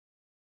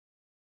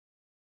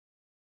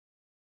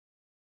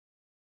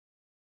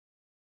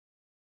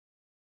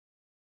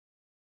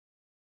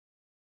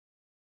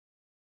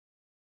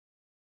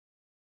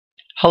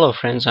Hello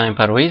friends, I'm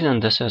Parvez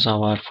and this is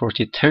our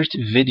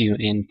 43rd video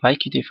in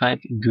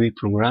PyQt5 GUI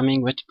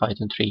Programming with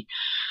Python 3.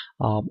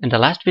 In the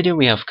last video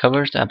we have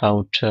covered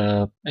about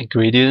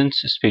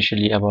gradients,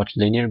 especially about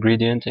linear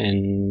gradient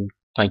in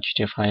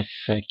PyQt5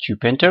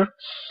 QPainter.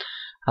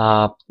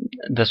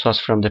 This was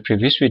from the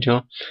previous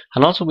video,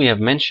 and also we have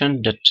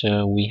mentioned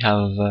that we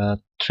have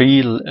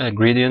three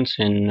gradients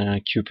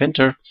in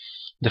QPainter.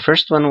 The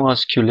first one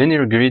was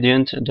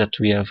QLinearGradient that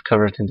we have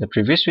covered in the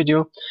previous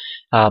video.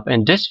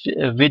 In this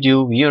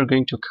video we are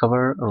going to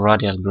cover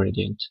radial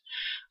gradient.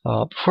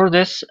 For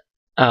this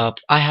I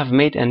have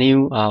made a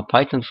new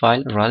Python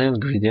file, radial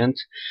gradient,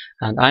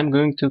 and I'm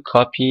going to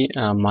copy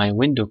my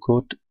window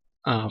code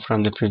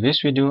from the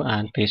previous video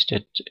and paste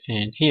it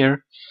in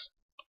here,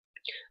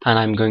 and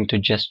I'm going to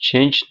just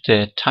change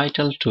the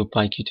title to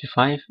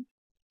PyQt5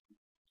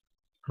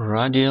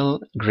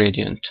 radial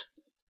gradient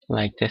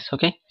like this.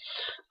 Okay,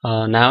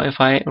 now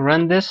if I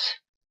run this,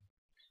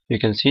 you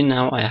can see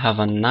now I have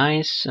a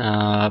nice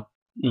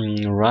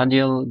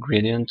radial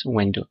gradient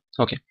window.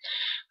 Okay,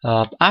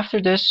 after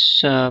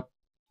this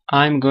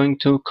I'm going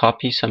to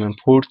copy some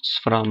imports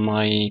from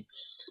my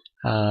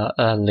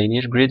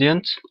linear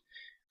gradient.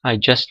 I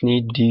just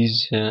need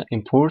these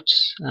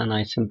imports, and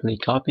I simply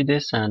copy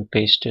this and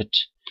paste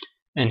it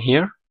in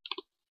here.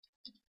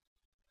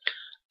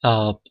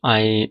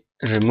 I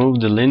remove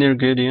the linear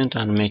gradient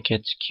and make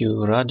it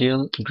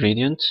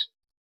QRadialGradient.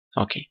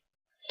 Okay,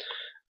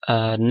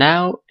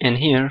 now in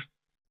here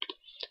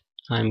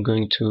I'm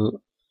going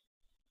to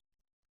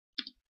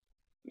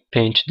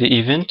paint the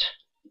event,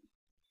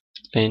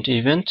 paint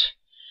event,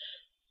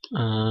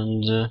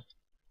 and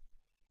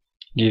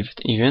give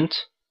it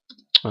event.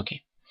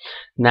 Okay,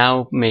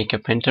 now make a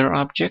painter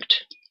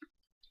object,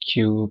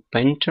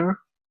 QPainter,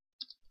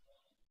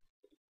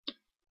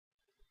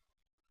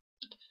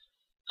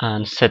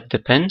 and set the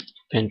pen,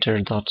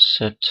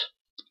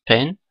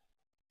 painter.setPen,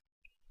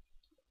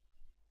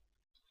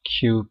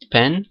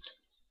 QPen,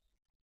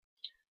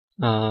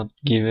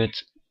 give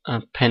it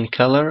a pen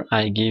color.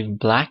 I give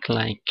black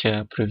like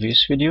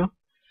previous video.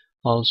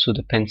 Also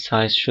the pen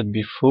size should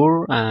be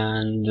 4,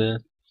 and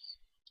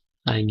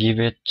I give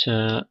it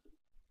the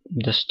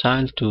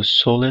style to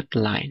solid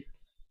line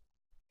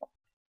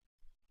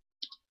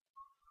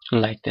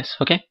like this.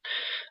 Okay,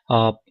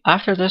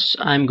 after this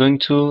I'm going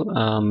to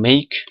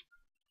make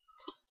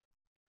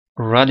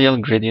radial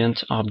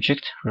gradient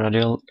object,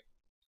 radial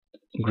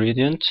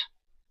gradient,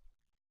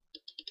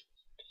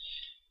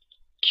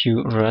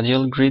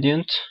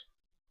 QRadialGradient.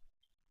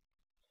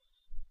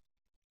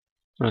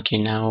 Okay,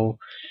 now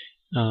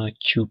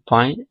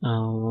QPaint,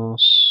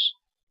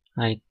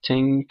 I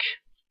think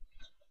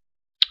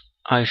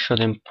I should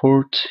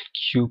import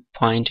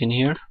QPaint in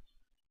here,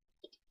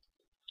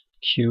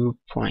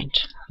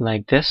 QPaint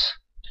like this.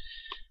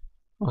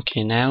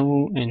 Okay,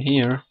 now in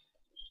here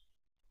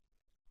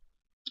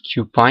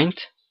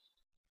QPaint,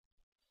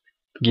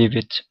 give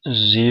it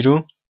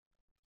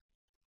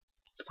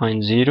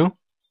 0.0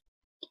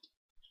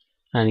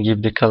 and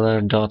give the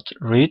color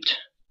 .red,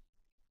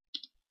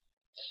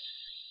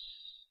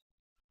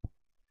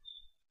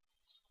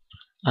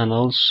 and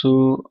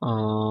also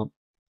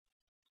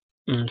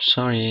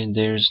sorry,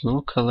 there's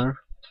no color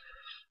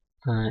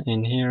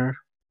in here.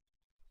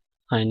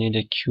 I need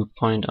a Q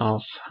point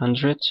of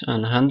 100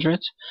 and 100,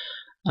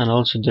 and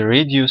also the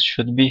radius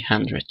should be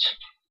 100.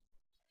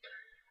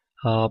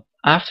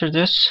 After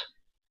this,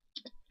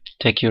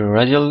 take your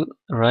radial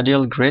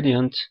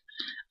gradient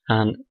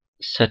and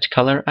set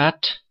color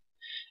at,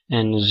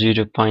 and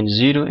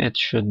 0.0 it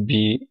should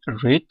be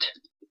red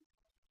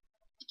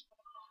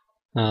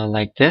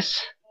like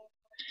this,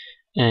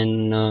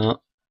 and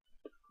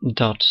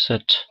dot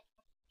set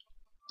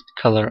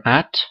color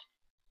at,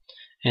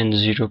 and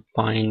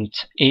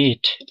 0.8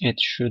 it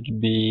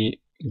should be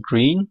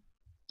green.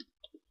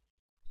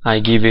 I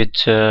give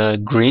it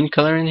green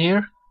color in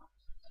here,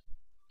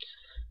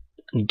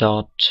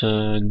 dot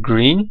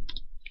green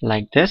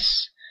like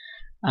this,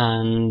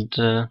 and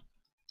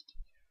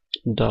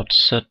dot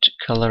set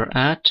color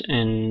at,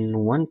 and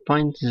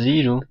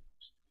 1.0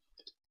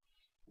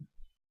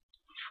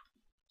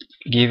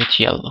 give it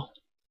yellow.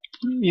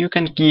 You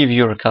can give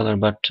your color,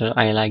 but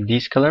I like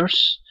these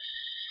colors.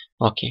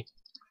 Okay,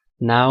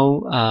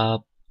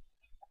 now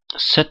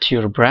set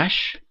your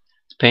brush,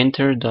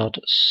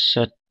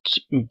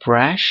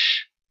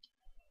 painter.setBrush,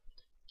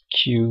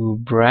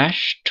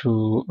 QBrush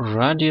to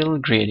radial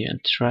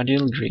gradient,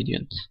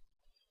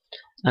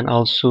 and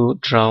also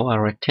draw a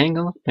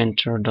rectangle,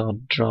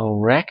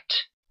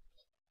 painter.drawRect,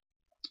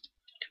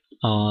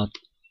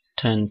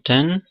 10,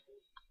 10,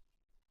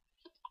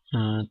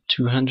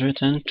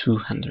 200 and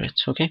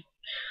 200. Okay,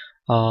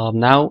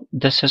 now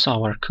this is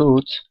our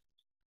code.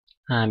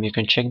 You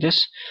can check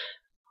this.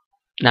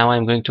 Now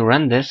I'm going to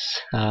run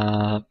this,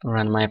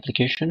 run my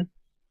application.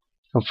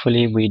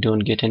 Hopefully we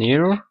don't get an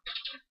error.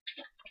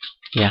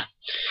 Yeah,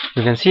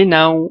 you can see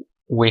now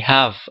we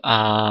have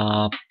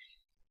a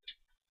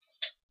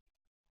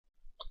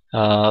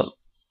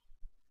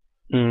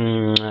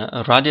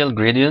radial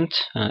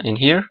gradient in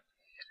here.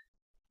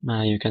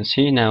 You can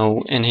see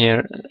now in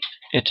here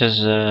it is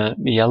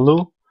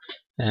yellow,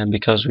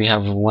 because we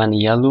have one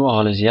yellow,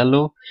 all is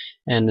yellow,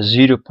 and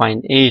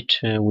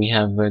 0.8 we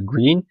have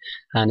green,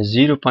 and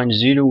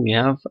 0.0 we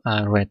have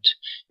red.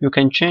 You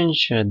can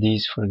change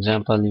these. For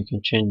example, you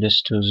can change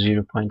this to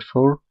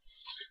 0.4.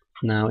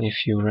 Now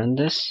if you run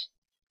this,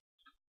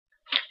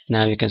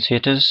 now you can see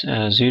it is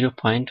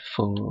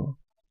 0.4.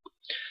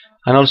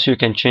 And also you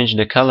can change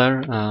the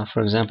color.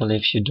 For example,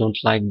 if you don't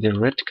like the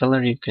red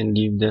color, you can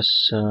leave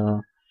this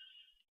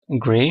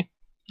gray,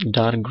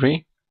 dark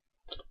gray.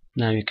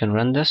 Now you can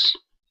run this.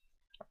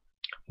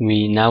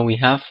 We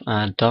have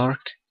a dark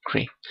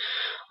gray.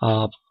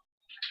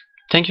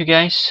 Thank you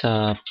guys.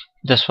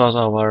 This was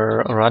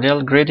our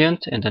radial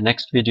gradient. In the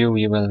next video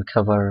we will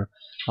cover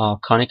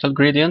conical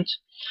gradient.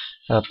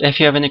 If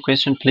you have any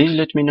question, please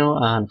let me know,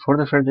 and for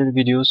the further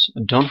videos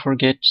don't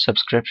forget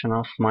subscription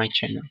of my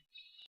channel.